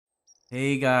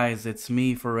Hey guys, it's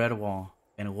me, forredwall,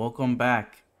 and welcome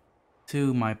back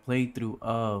to my playthrough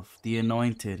of The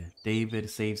Anointed, David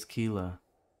Saves Keilah.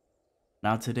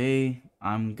 Now today,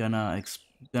 I'm gonna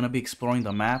be exploring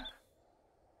the map,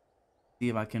 see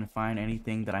if I can find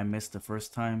anything that I missed the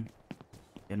first time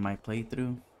in my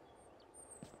playthrough.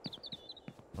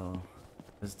 So,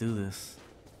 let's do this.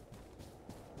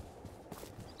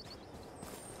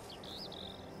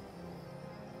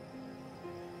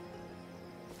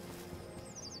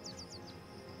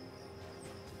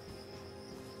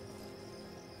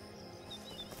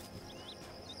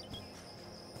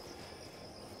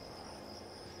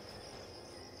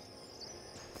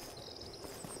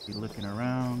 Be looking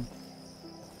around,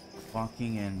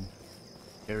 walking in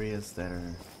areas that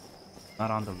are not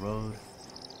on the road.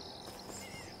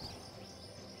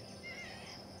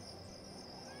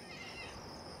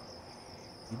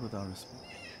 People without respect.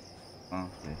 Oh,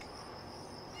 okay.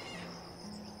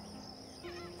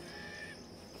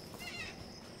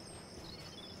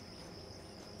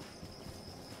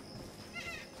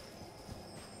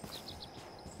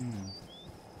 Hmm.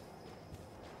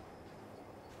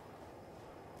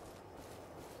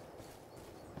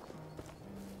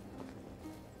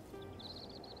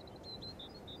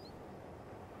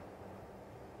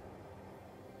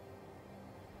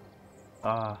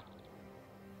 Ah.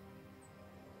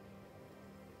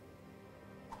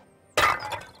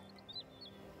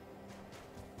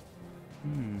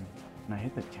 Can I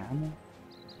hit the camel?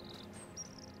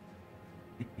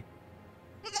 Can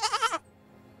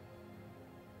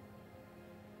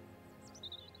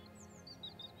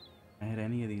I hit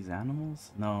any of these animals?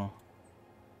 No.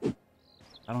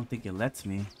 I don't think it lets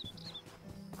me.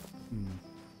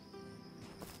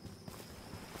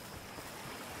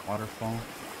 Waterfall.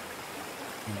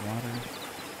 In water.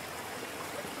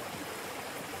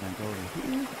 Can I go over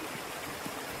here?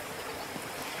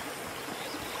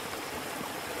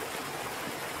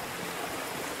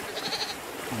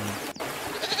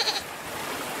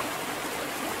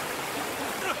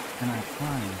 Can I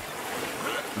climb?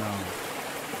 No.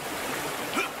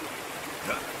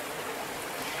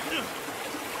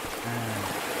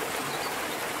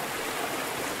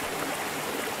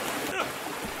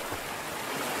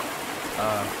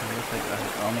 It looks like I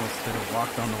almost could have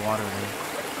walked on the water there.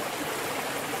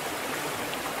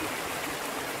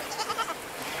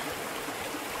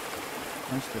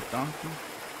 Punch the donkey.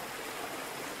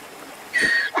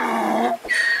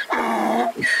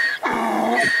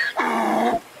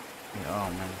 Yeah, oh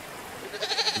man.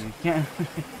 You can't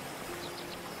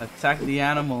attack the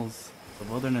animals. The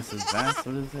wilderness is vast,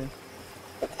 what is it?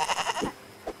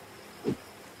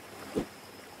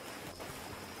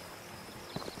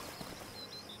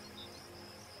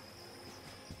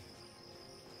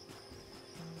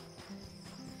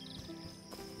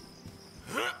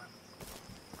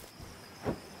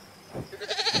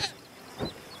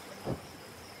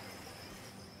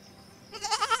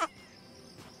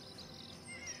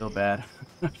 Feel bad.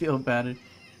 I feel bad at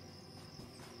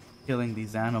killing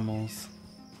these animals.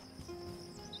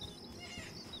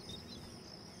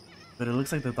 But it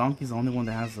looks like the donkey's the only one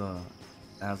that has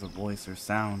a voice or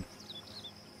sound.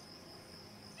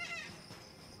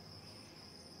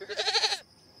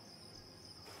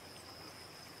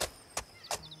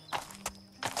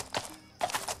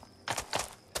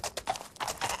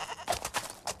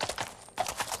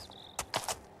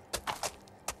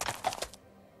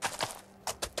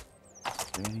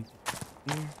 Anything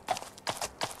here?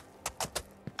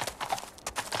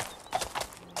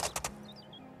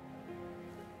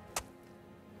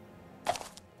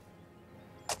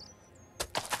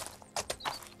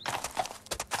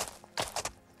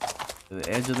 To the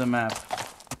edge of the map.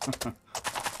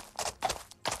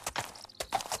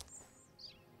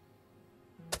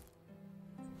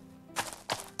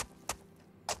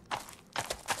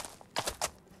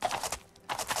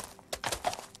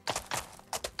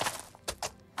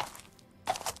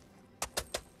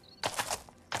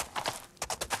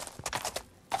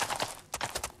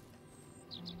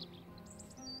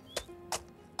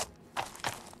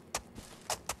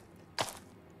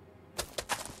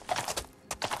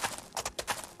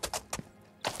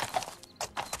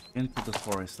 Into the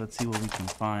forest. Let's see what we can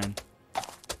find.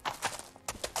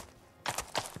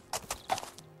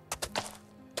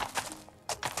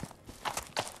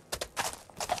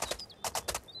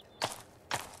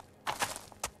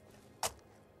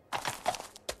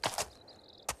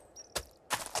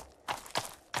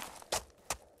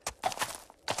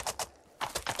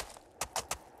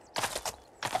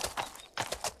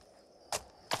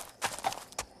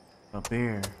 A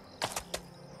bear.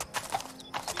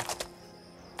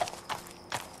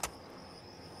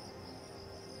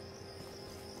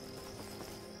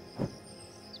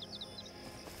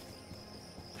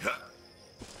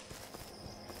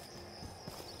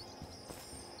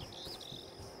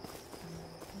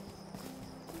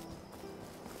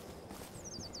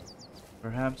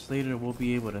 Perhaps later we'll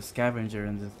be able to scavenger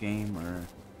in this game or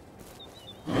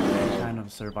some kind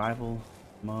of survival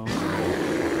mode.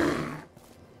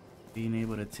 Being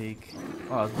able to take...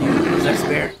 Oh, dude, possessed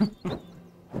bear.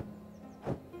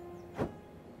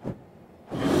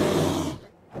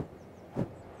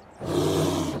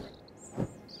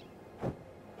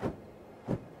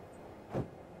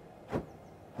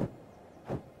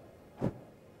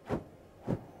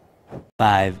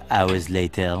 Five hours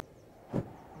later.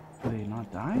 Do they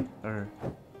not die? Or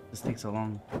this takes a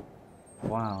long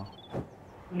while?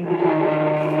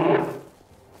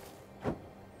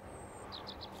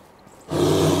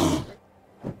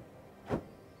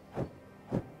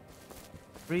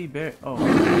 Three bears. Oh,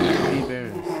 3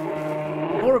 bears.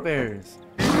 4 bears.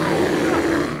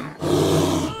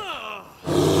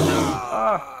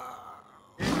 Ah.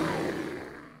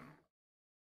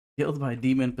 Killed by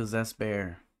demon possessed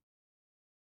bear.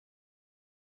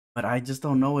 But I just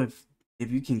don't know if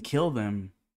you can kill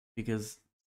them, because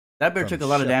that bear took a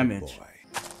lot of damage.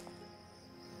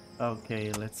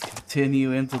 Okay, let's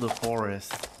continue into the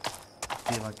forest.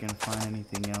 See if I can find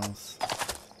anything else.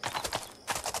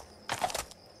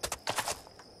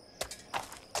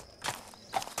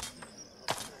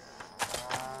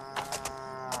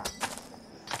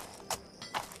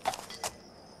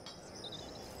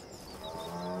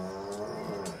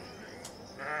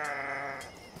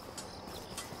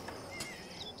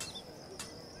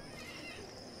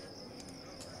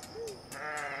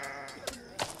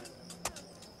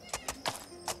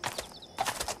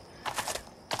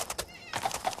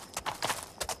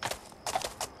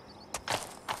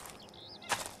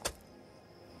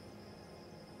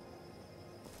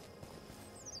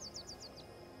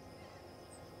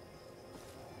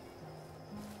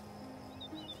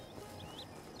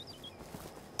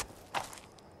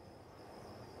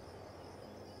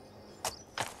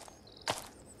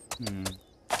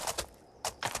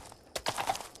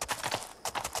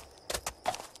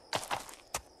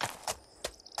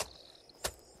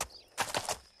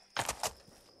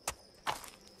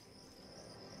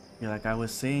 Yeah, like I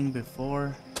was saying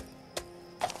before,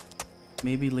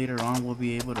 maybe later on we'll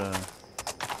be able to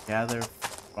gather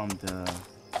from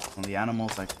the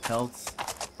animals like pelts,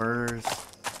 furs,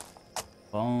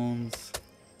 bones,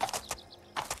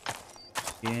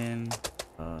 skin,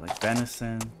 like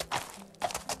venison,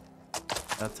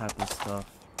 that type of stuff.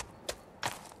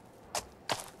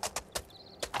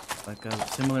 Like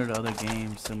similar to other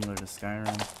games, similar to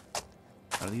Skyrim.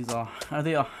 Are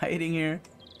they all hiding here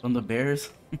from the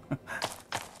bears?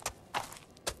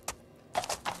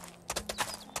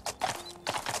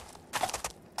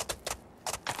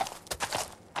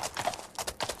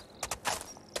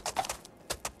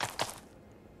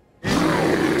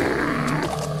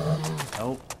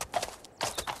 Nope.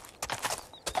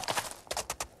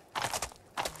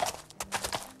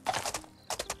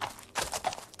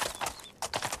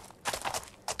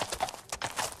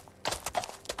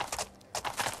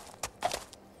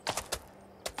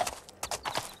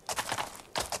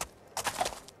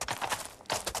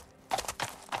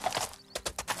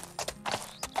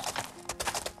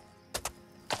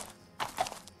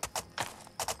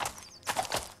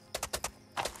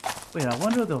 Wait, I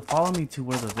wonder if they'll follow me to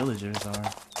where the villagers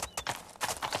are.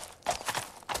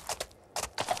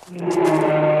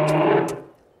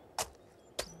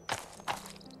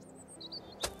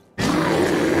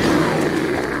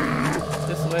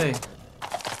 This way.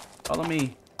 Follow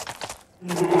me.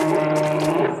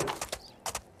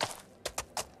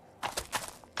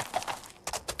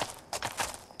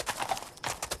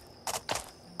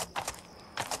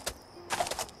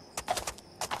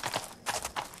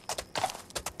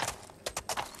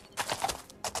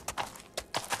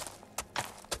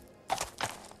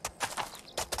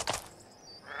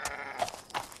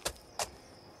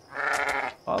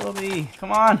 Follow me.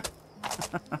 Come on.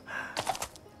 You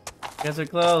guys are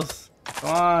close. Come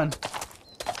on.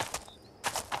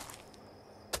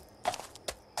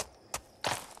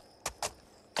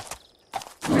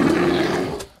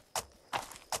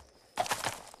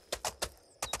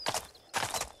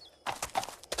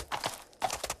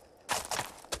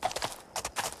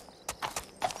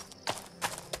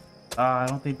 I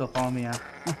don't think they'll follow me out.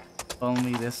 Follow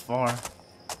me this far.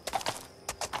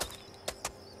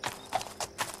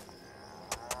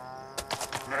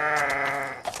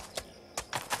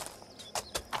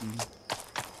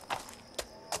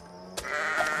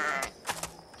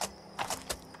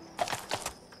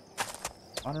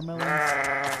 Watermelons.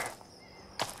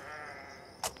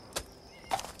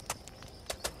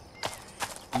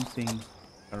 Anything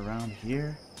around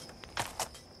here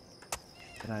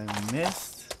that I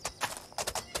missed?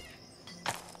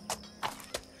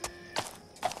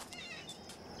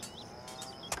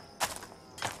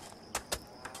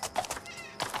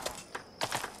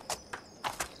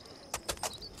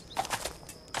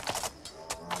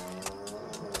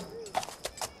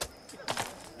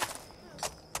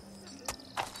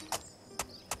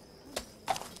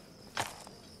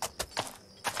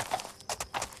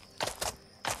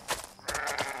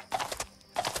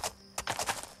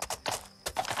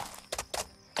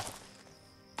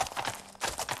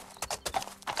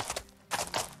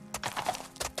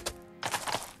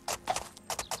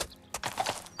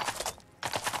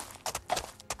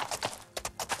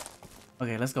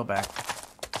 Okay, let's go back.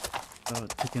 So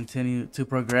to continue to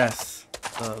progress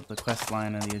the quest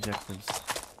line and the objectives.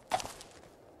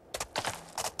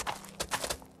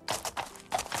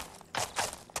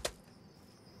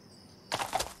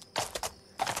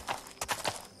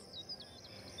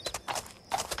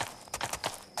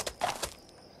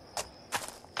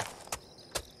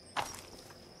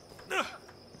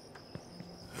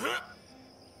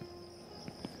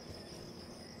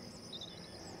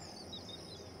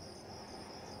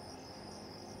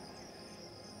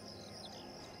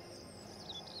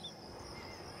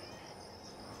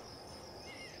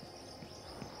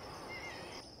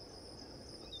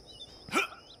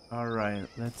 Alright,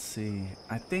 let's see.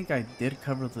 I think I did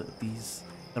cover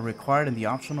the required and the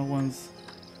optional ones.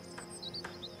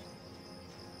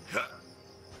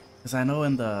 Because I know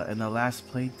in the last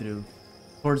playthrough,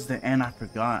 towards the end I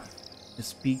forgot to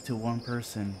speak to one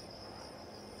person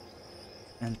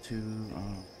and to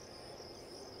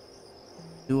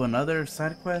do another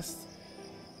side quest.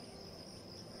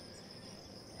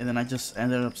 And then I just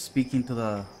ended up speaking to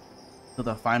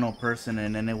the final person,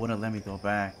 and then it wouldn't let me go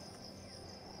back.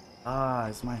 Ah,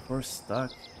 is my horse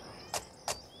stuck?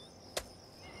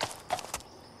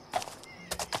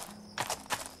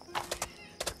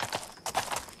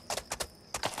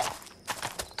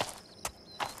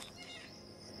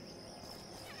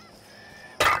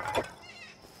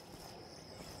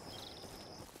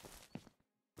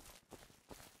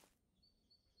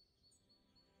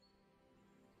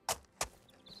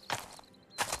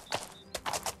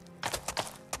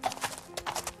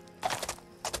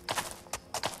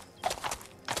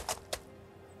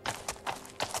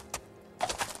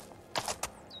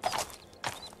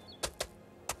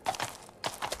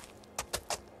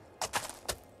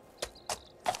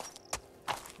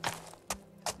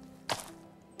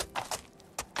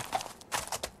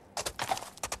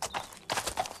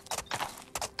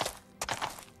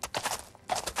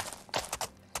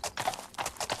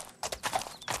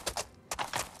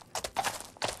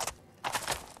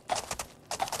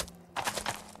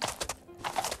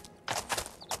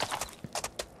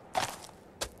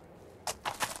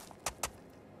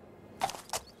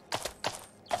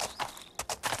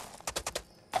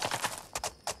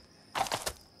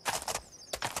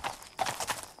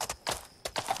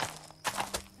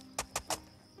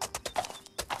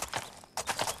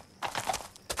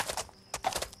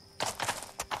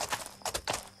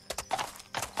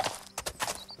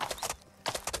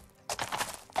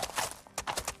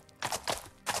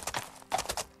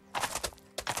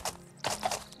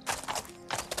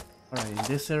 Alright, in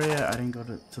this area I didn't go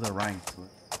to the right. So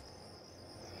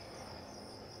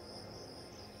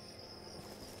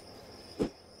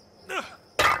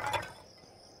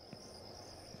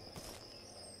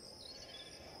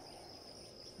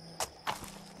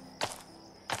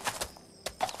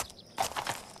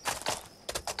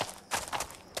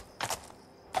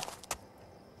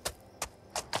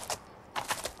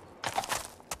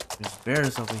there's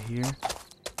bears over here.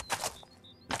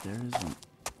 But there is an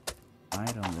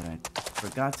item that I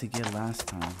forgot to get last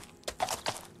time.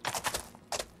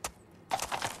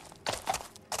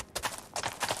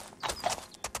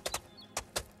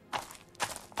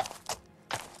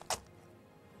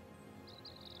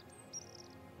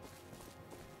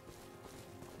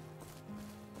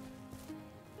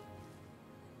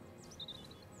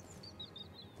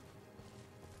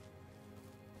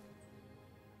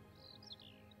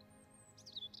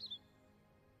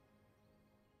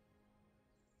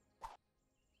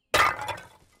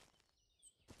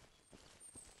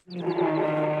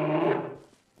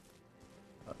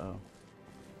 Uh-oh.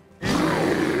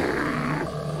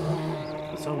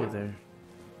 What's over there?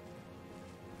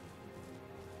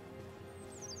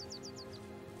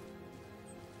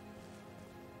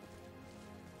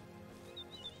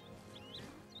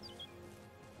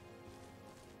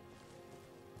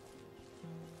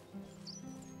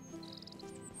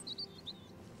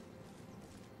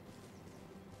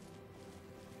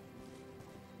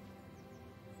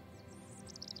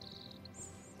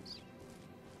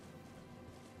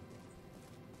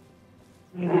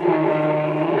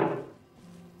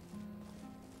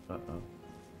 Uh-oh.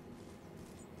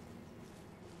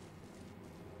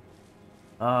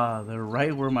 Ah, they're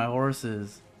right where my horse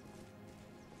is.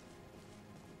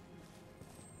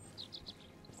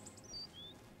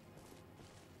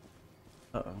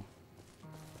 Uh-oh.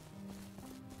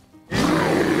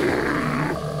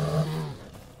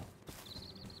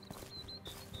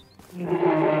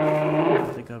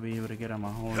 I think I'll be able to get on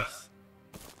my horse.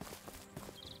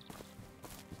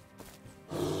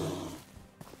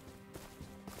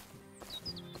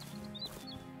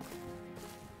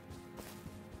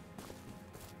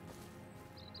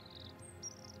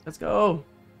 Let's go.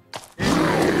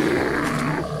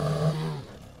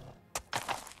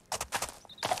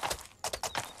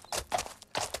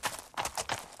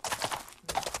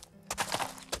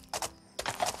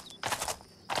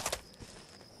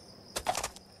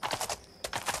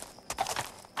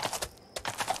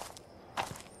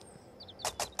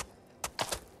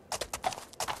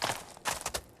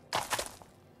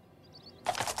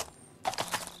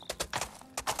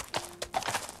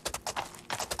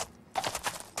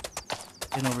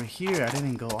 And over here, I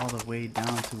didn't go all the way down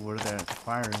to where the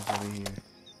fire is over here.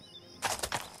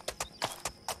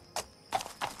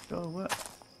 Go what?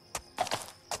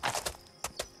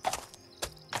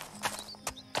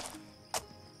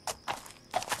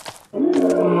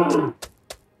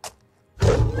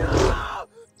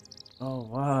 Oh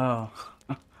wow.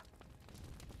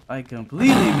 I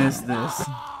completely missed this.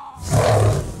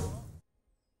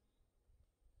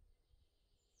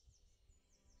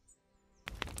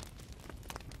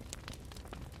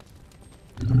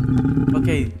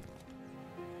 Okay.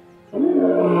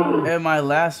 In my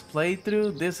last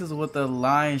playthrough, this is what the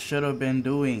lion should have been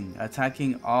doing.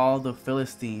 Attacking all the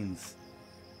Philistines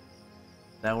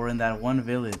that were in that one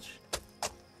village.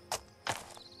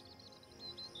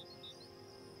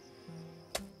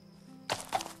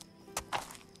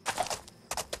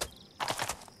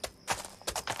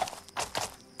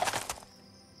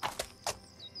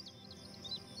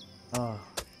 Oh.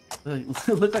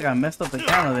 Look like I messed up the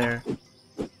camera there.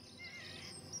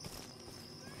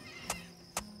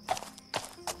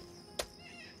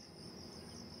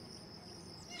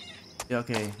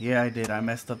 Okay, yeah I did. I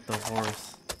messed up the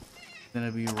horse. It's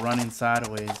gonna be running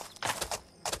sideways.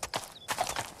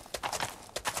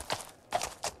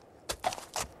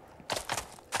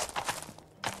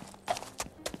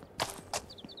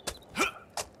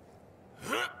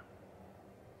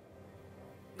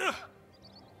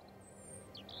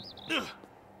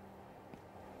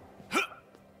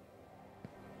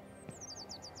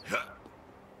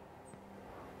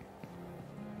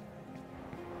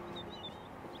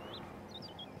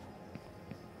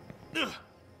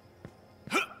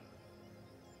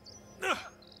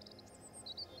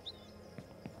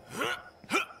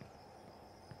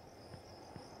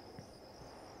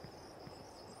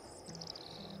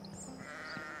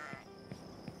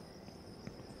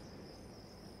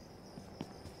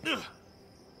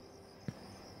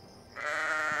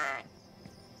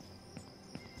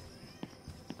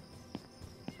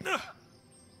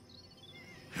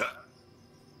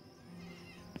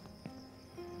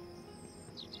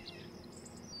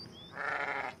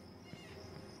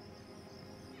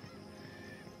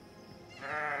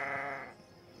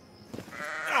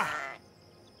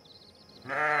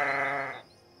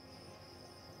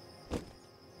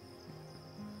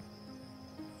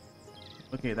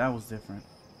 Okay, that was different.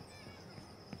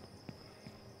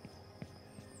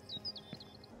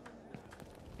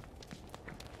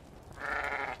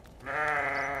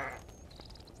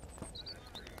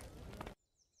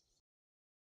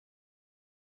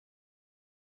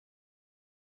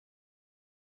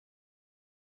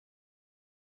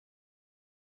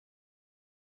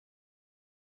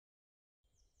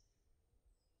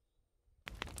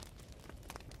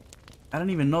 I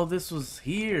didn't even know this was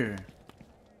here.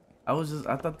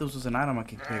 I thought this was an item I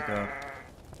could pick up,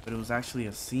 but it was actually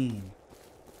a scene.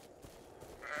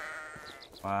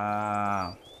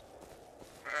 Wow.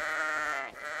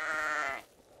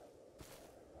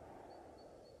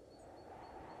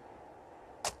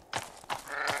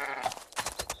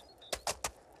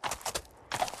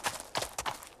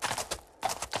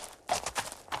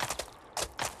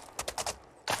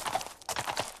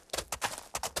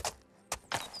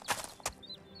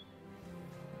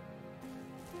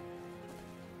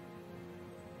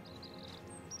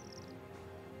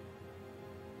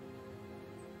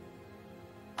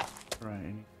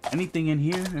 Right. Anything in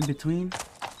here in between?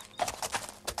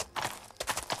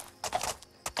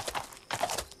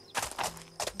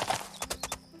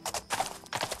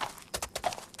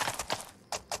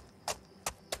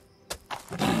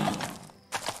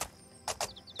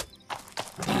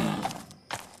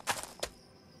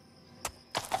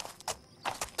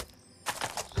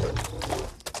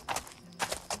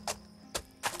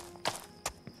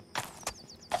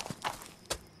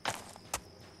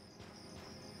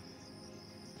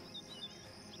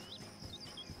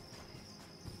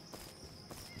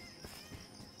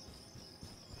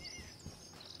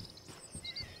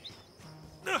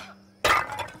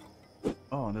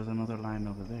 Oh, there's another line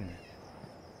over there.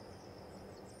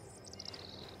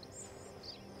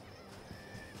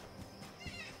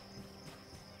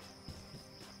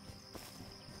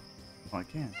 Oh, I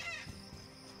can't.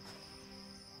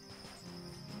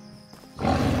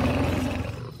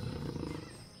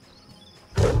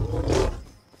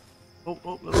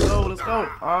 Let's go. Let's go.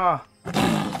 Ah.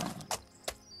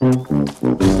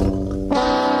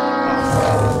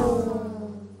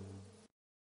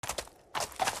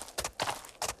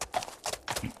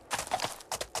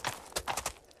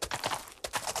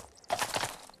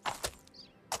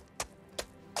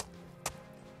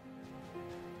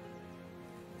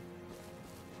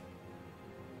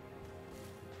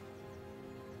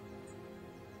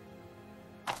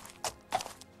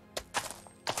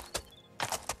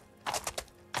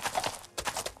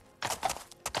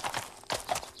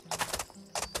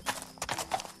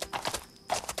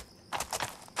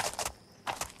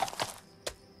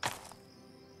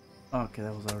 Okay,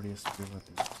 that was already a spear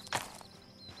weapon.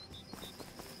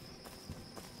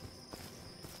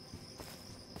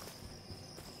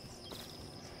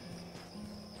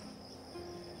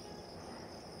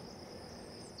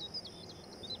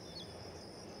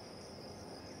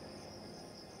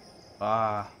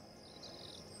 Ah.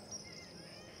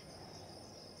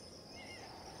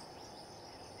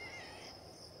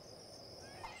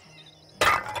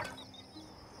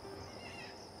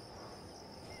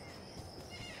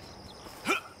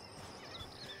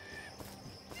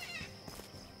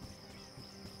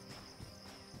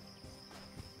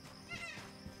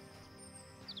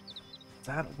 Is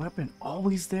that weapon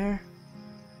always there?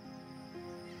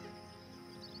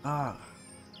 Ah.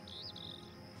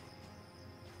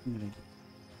 I'm gonna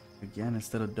again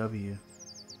instead of W.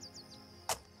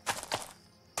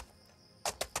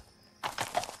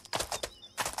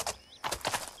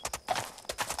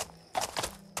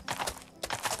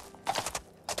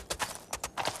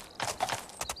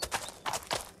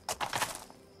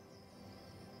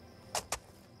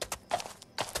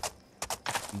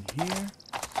 In here.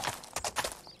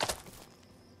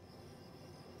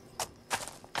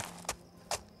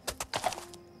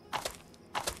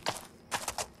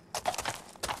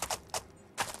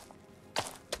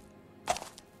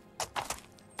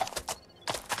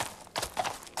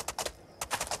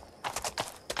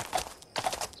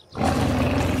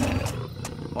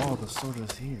 Oh, the sword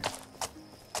is here.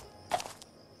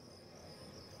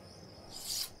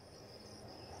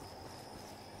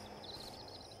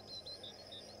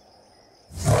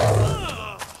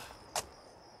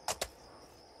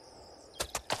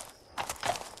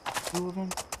 Two of them.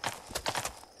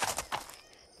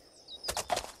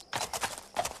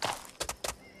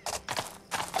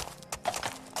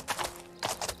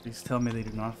 Please tell me they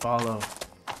do not follow.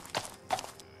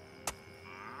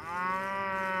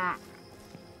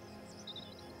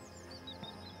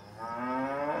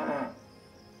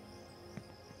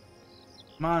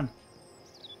 Come on.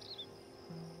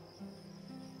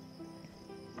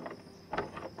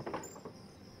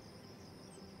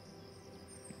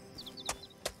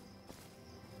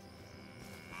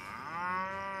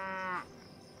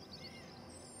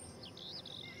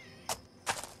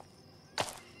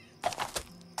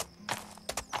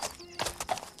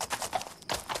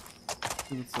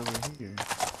 See what's over here.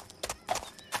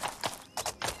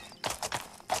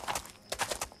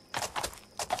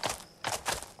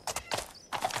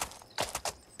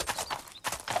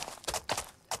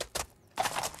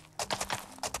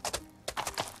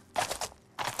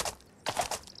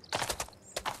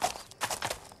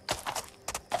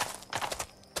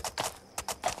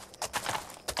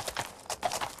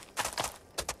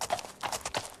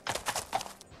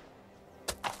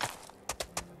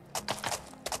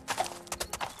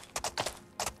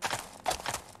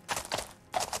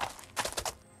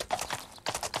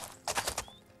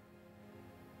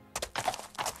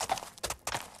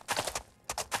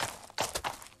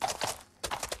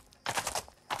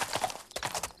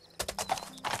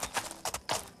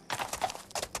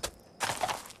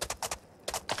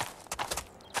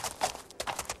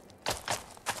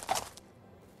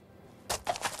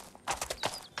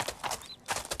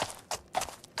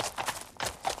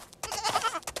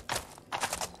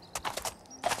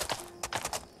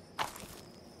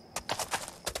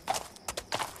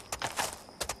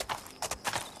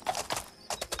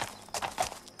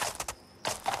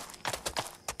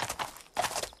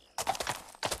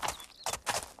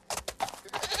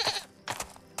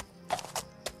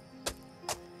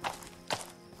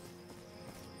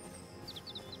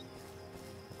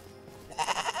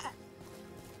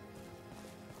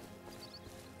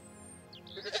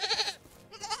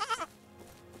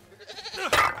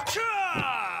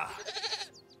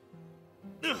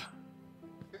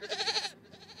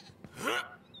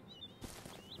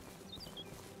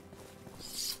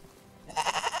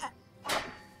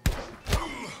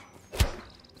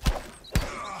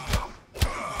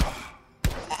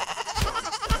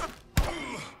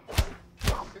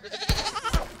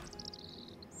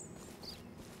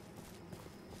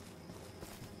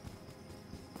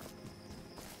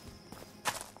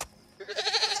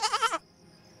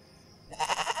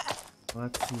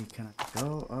 let's see. Can I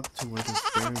go up to where this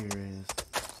barrier is?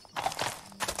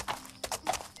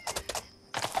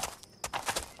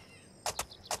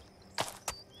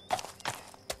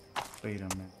 Wait a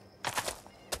minute.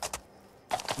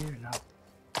 Here, now.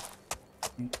 I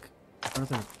think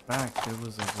further back there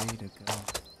was a way to go.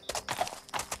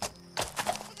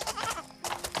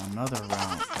 Another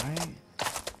route, right?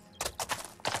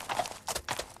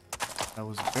 That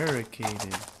was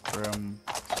barricaded. Or am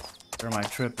I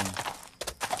tripping?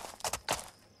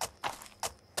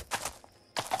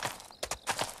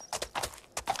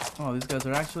 Oh, these guys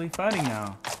are actually fighting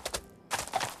now.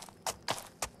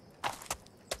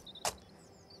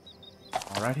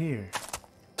 All right here.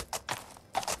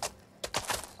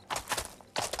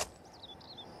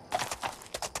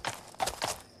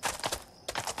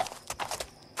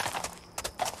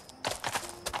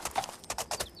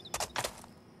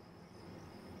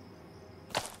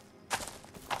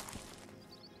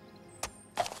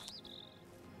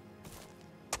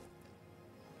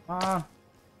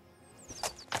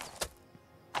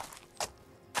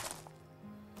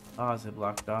 Oh, is it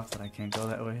blocked off that I can't go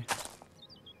that way?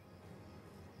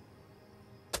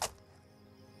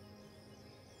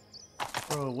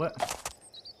 Bro, what?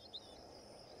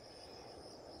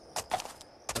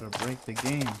 Gotta break the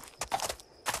game.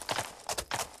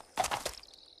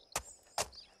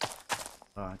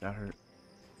 Oh, I got hurt.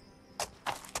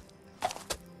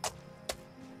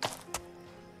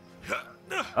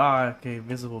 Ah, okay,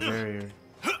 visible barrier.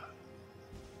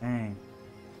 Dang.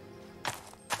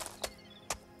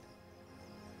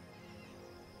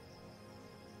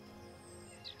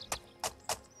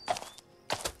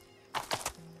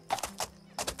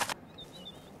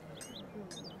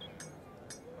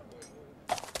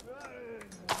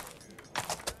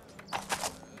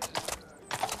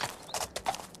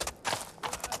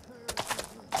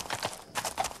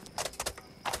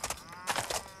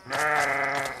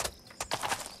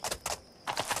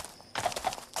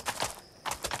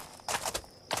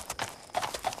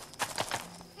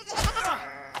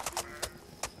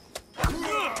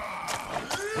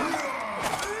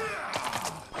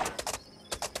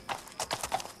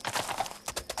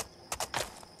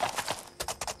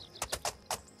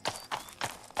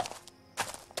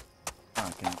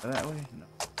 Can I go that way? No.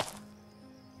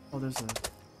 Oh, there's a...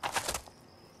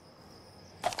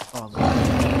 Oh,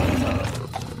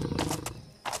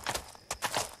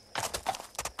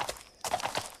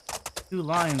 two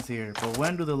lions here, but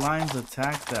when do the lions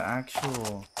attack the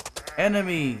actual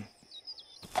enemy?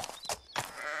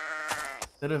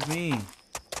 Instead of me.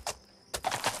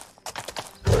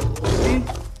 See?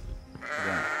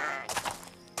 Yeah.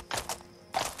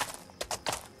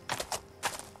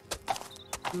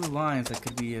 Two lions that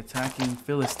could be attacking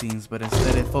Philistines, but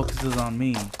instead it focuses on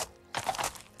me.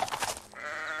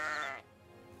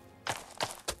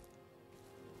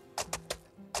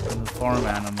 And the farm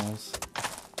animals.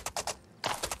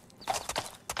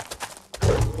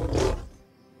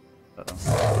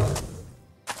 Uh-oh.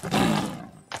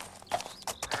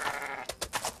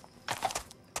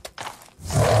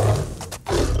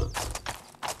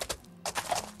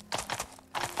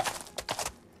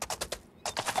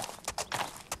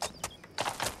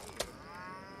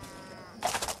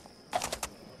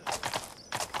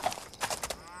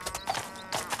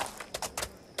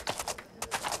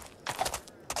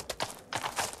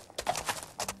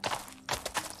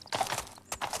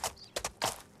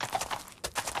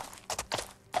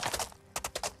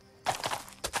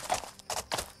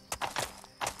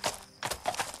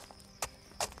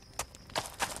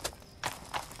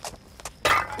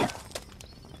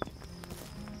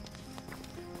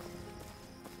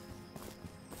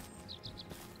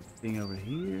 Thing over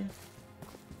here.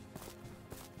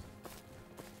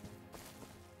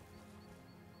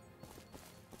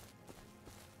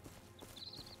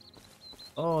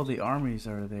 Oh, the armies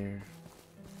are there.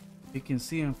 You can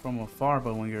see them from afar,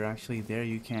 but when you're actually there,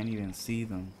 you can't even see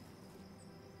them.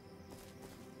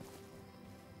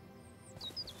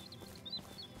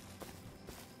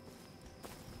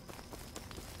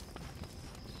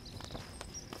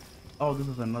 Oh, this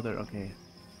is another, okay.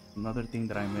 Another thing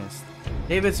that I missed.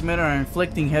 David's men are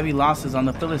inflicting heavy losses on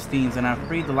the Philistines and have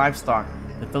freed the livestock.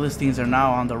 The Philistines are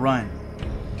now on the run.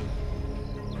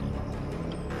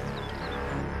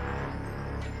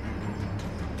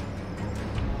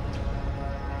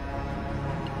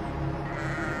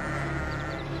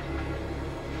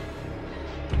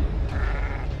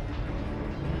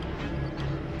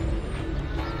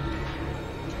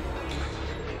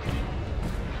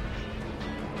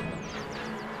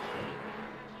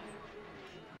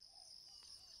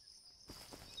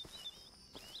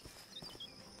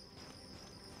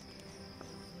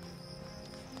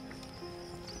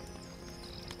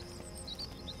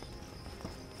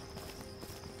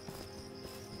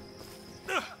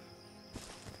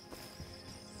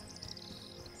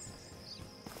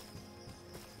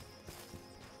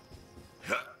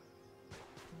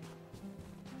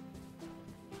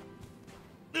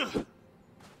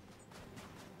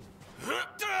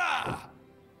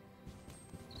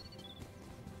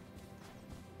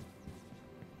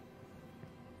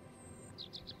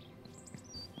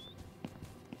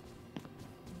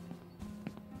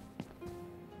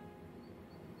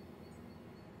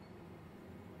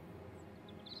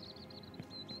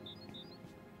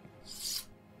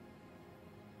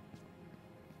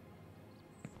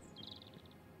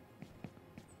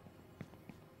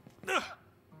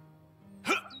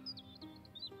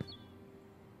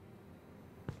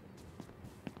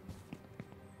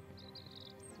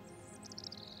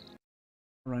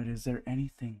 Right, is there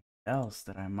anything else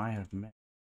that I might have missed?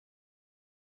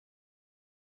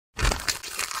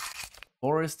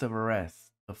 Forest of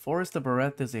Ereth. The Forest of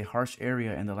Ereth is a harsh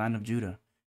area in the land of Judah.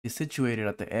 It is situated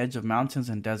at the edge of mountains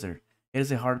and desert. It is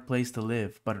a hard place to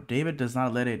live, but David does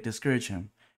not let it discourage him,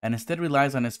 and instead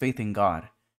relies on his faith in God.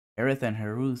 Ereth and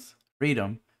Heruth,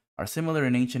 freedom, are similar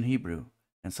in ancient Hebrew,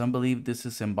 and some believe this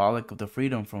is symbolic of the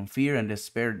freedom from fear and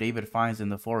despair David finds in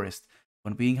the forest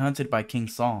when being hunted by King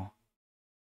Saul.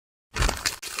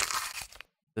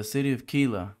 The city of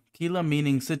Keilah. Keilah,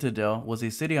 meaning citadel, was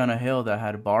a city on a hill that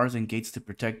had bars and gates to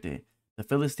protect it. The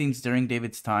Philistines during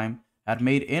David's time had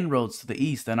made inroads to the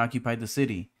east and occupied the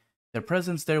city. Their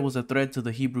presence there was a threat to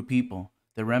the Hebrew people.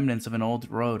 The remnants of an old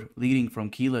road leading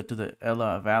from Keilah to the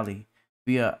Elah Valley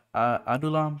via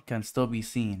Adullam can still be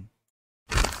seen.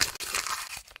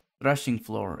 Threshing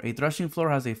floor. A threshing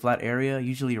floor has a flat area,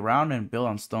 usually round and built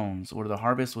on stones, where the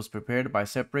harvest was prepared by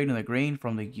separating the grain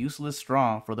from the useless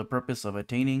straw for the purpose of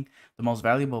attaining the most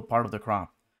valuable part of the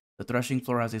crop. The threshing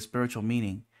floor has a spiritual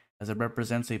meaning, as it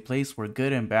represents a place where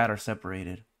good and bad are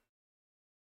separated.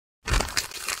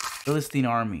 Philistine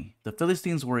army. The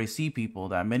Philistines were a sea people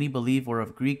that many believe were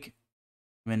of Greek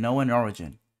Minoan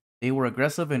origin. They were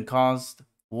aggressive and caused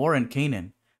war in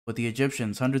Canaan with the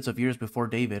Egyptians hundreds of years before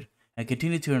David, and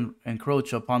continued to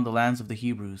encroach upon the lands of the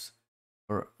Hebrews,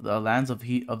 or the lands of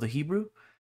the Hebrew.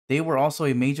 They were also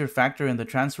a major factor in the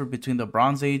transfer between the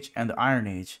Bronze Age and the Iron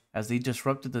Age, as they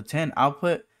disrupted the tin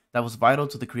output that was vital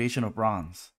to the creation of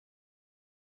bronze.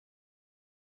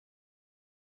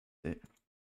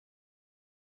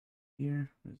 Here.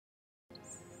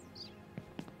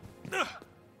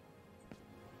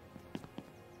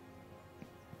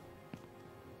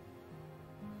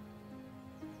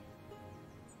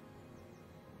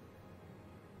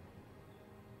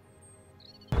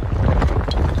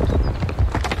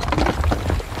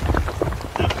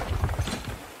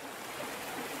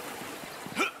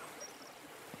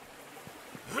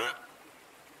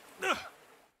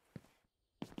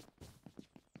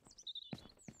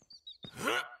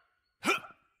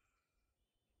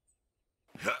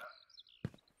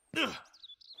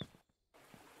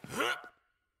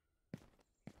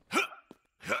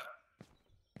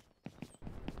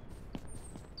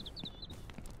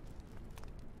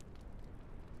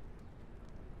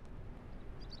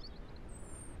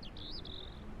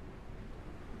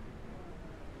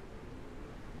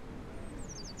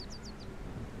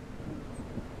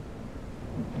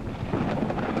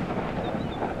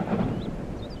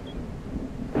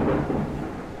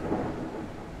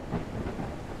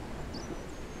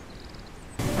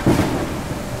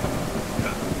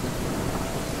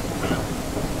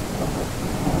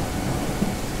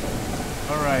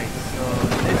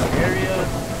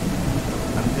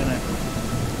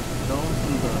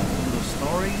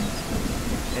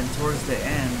 Towards the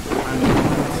end, I'm going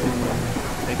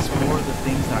to explore the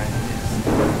things I missed,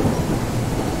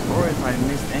 or if I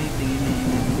missed anything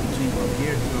in between from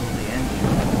here till the end.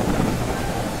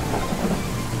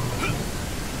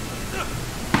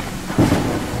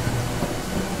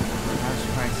 Perhaps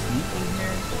try sneaking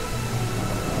here.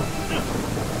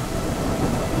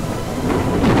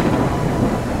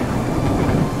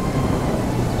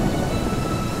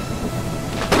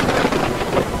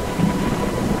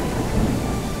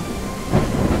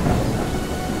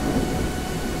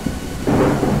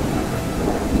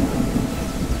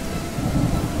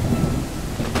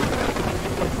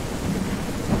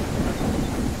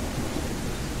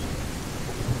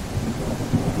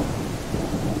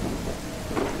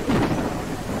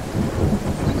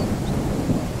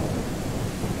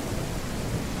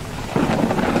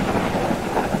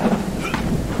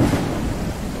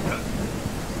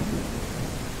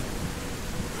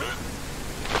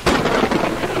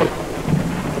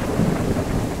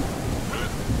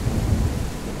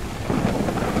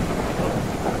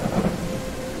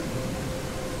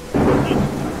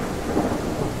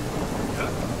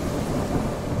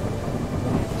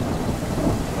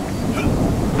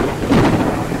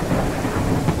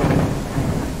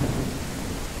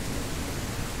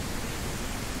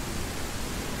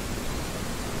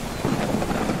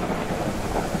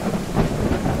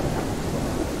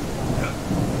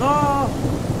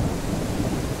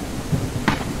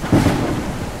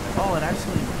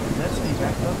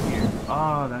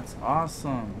 That's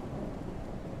awesome.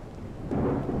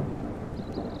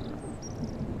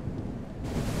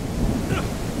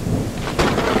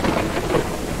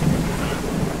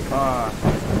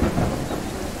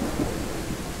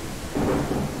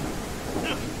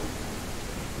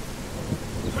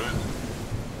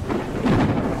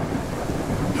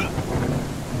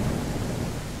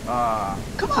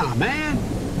 Come on, man.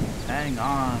 Hang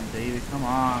on, David. Come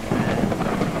on, man.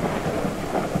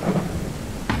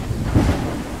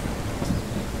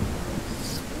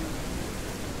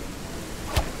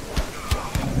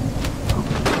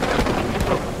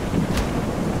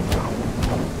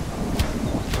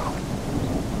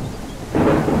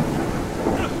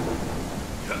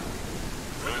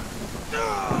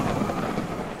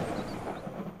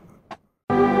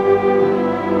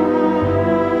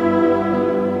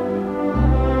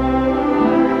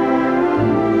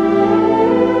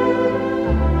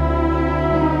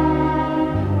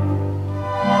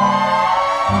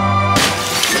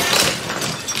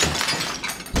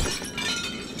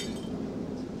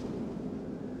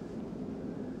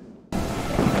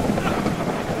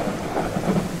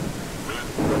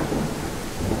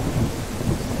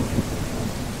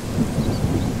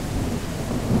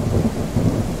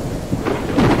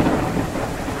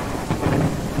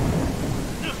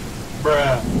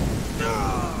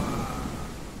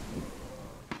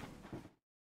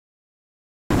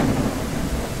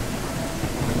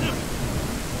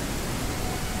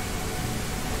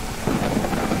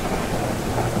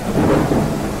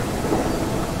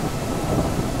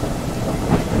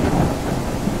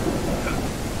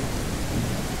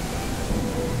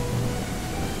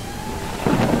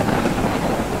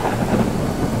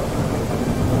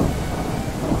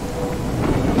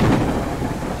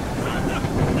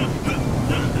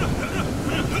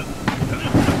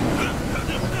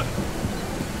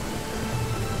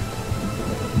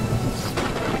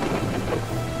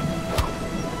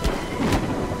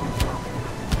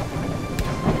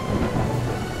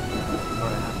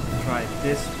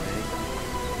 This way.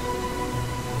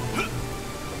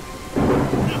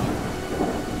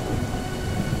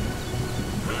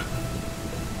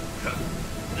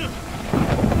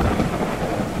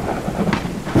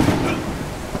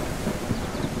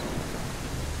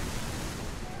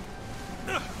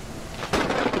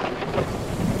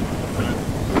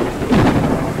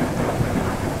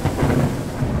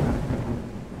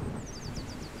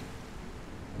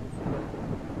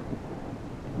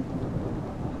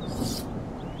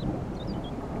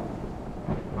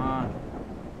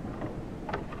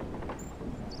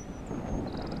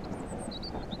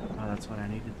 That's what I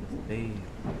needed to save.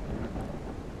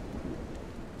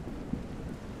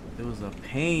 It was a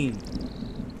pain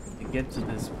to get to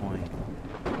this point.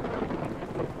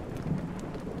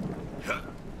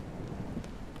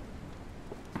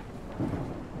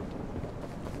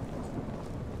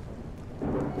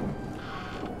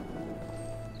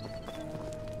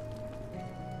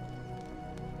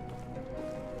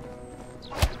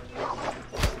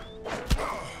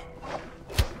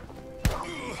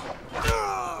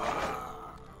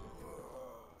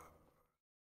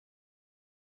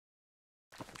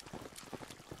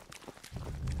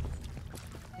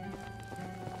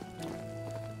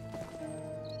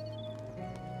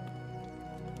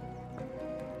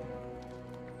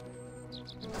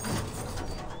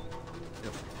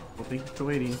 Well, thank you for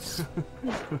waiting.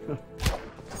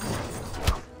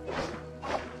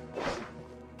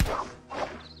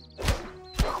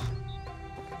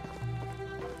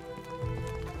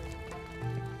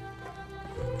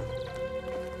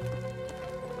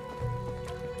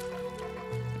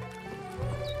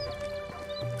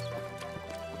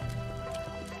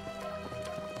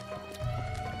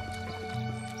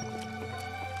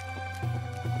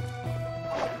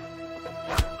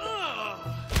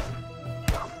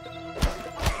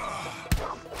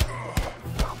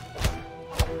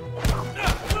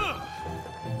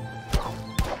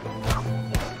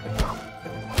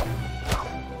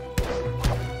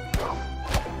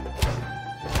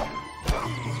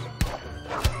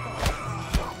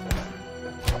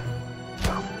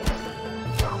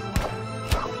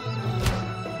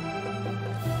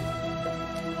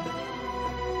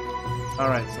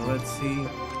 Alright, so let's see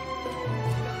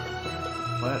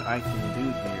what I can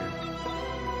do here.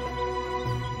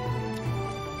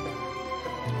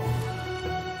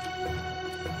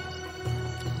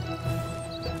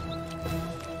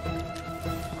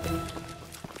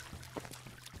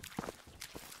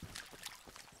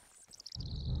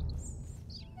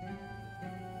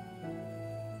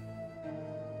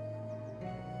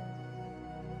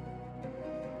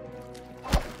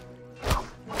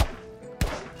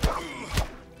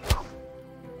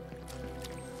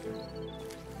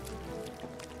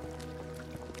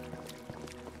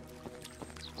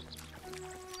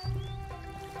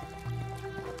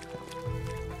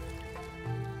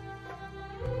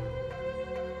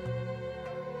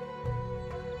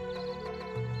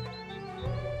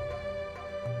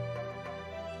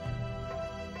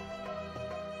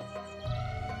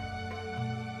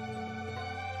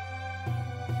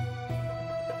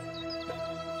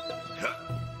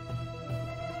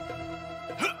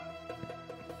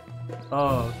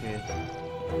 Oh, okay.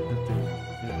 Good thing.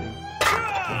 Good thing.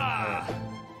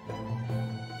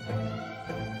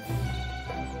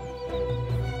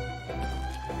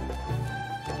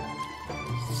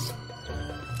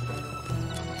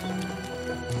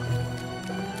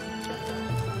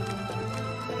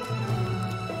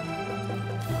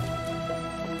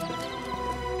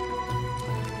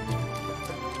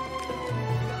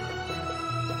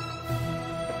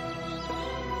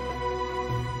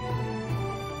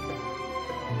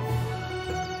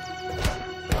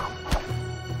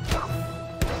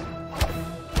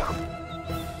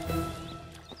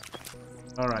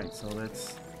 Alright. Alright, so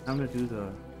I'm gonna do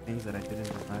the things that I didn't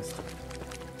do last time.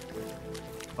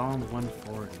 Psalm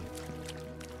 140.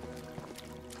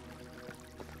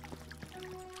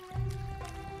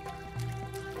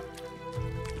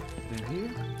 Is it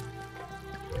here?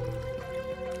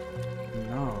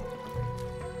 No.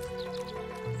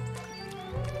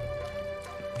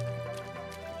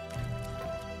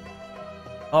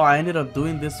 Oh, I ended up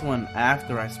doing this one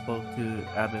after I spoke to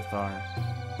Abathar.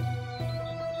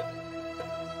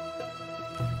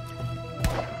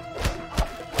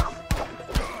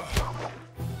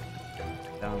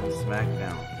 Down to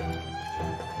SmackDown.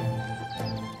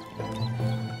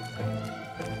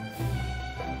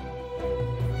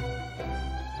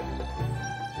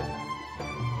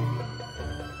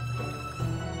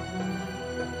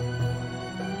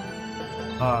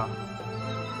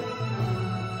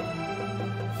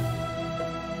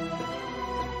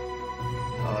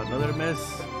 Another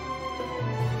miss.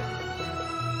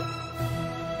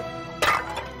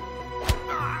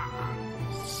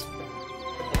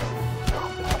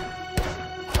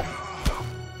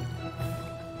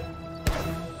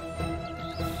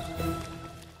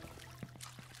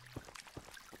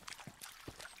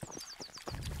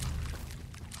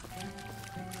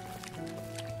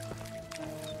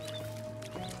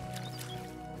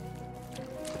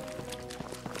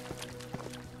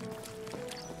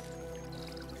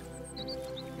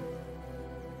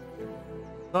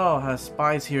 Saul has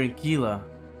spies here in Keilah.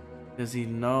 Does he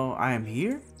know I am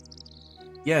here?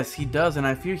 Yes, he does, and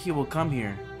I fear he will come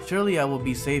here. Surely I will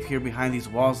be safe here behind these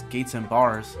walls, gates, and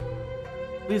bars.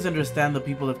 Please understand the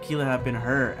people of Keilah have been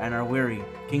hurt and are weary.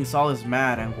 King Saul is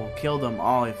mad and will kill them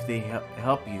all if they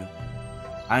help you.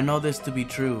 I know this to be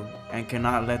true and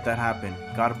cannot let that happen.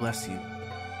 God bless you.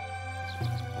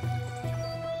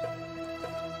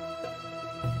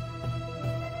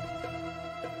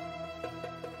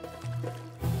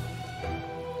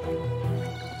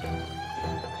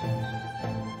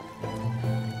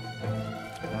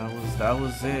 That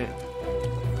was it.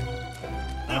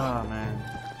 Oh man,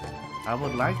 I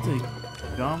would like to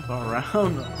jump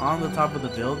around on the top of the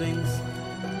buildings,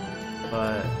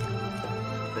 but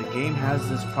the game has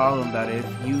this problem that if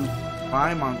you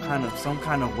climb on some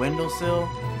kind of windowsill,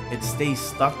 it stays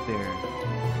stuck there.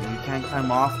 And you can't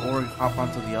climb off or hop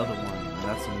onto the other one, and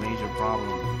that's a major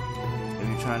problem if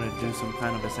you're trying to do some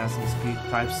kind of Assassin's Creed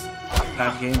type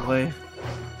gameplay.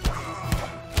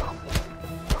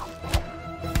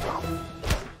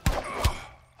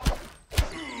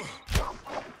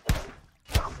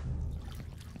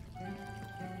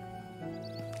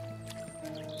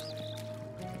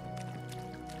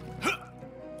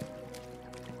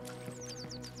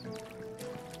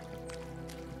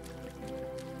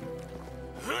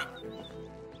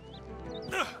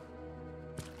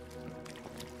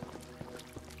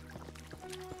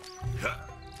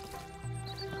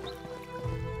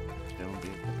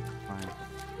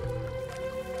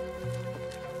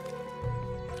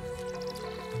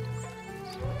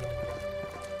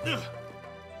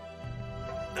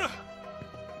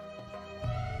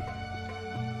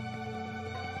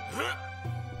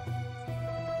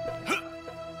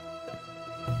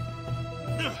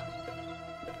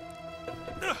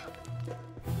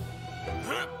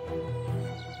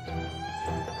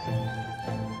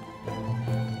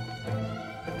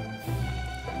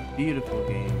 Beautiful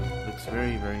game. Looks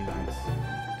very, very nice.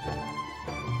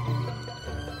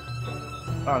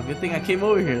 Oh, good thing I came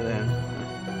over here then.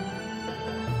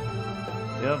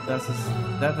 Yep, that's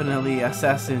definitely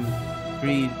Assassin's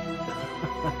Creed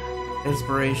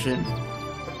inspiration.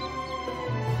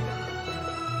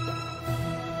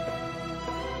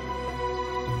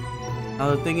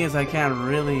 Now the thing is, I can't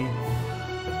really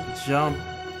jump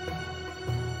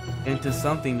into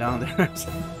something down there.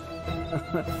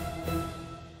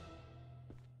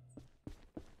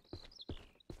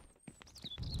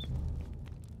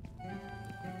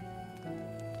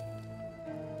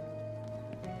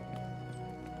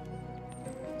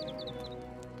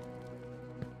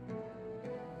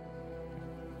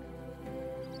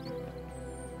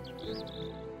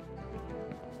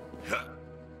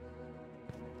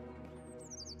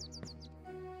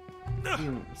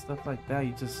 and stuff like that.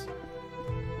 You just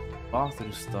fall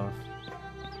through stuff.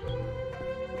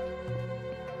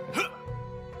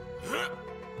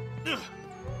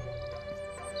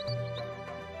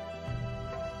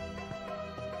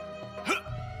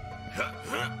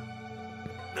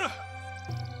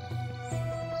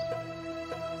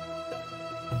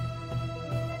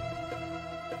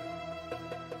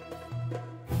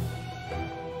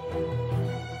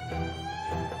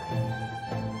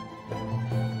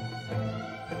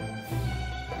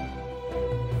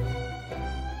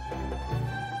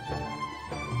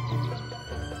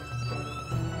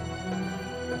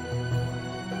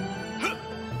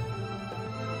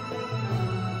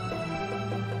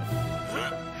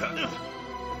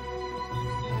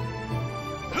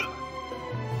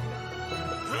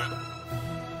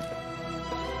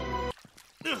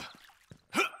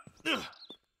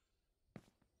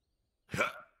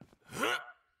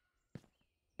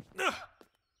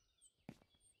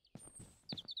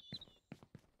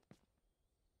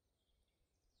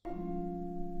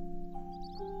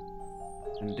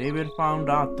 When David found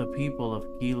out the people of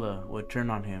Keilah would turn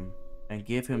on him and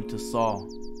give him to Saul,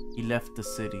 he left the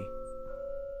city.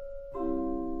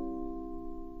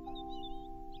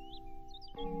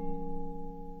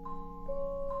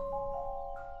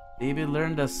 David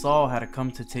learned that Saul had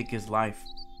come to take his life,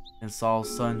 and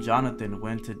Saul's son Jonathan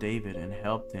went to David and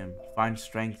helped him find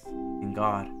strength in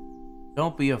God.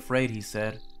 "Don't be afraid," he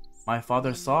said. "My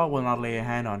father Saul will not lay a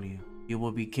hand on you. You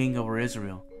will be king over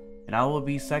Israel, and I will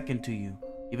be second to you.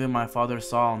 Even my father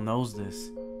Saul knows this."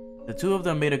 The two of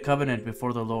them made a covenant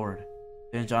before the Lord.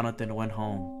 Then Jonathan went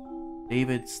home.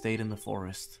 David stayed in the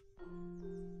forest.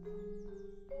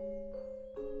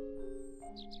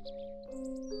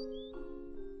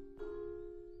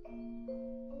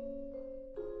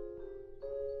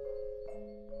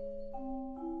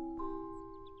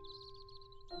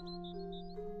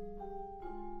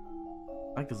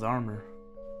 I like his armor.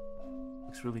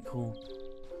 Looks really cool.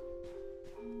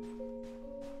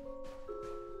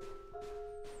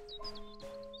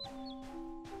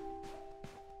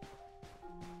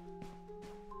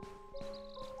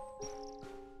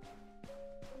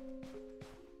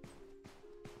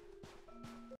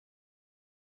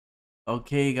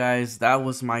 Okay guys, that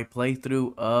was my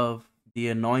playthrough of The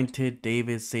Anointed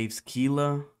David Saves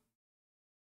Keilah.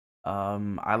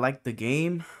 I like the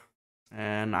game,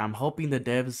 and I'm hoping the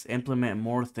devs implement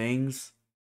more things,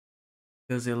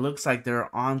 because it looks like they're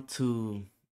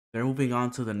moving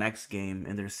on to the next game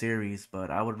in their series. But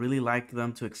I would really like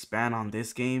them to expand on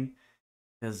this game,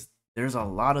 because there's a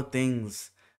lot of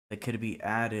things that could be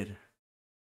added,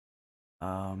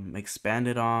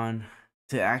 expanded on,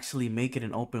 to actually make it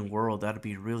an open world. That'd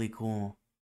be really cool.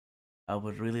 I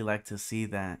would really like to see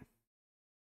that.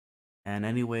 And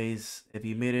anyways, if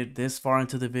you made it this far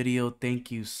into the video,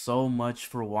 thank you so much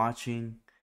for watching.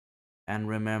 And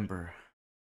remember,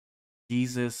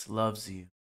 Jesus loves you.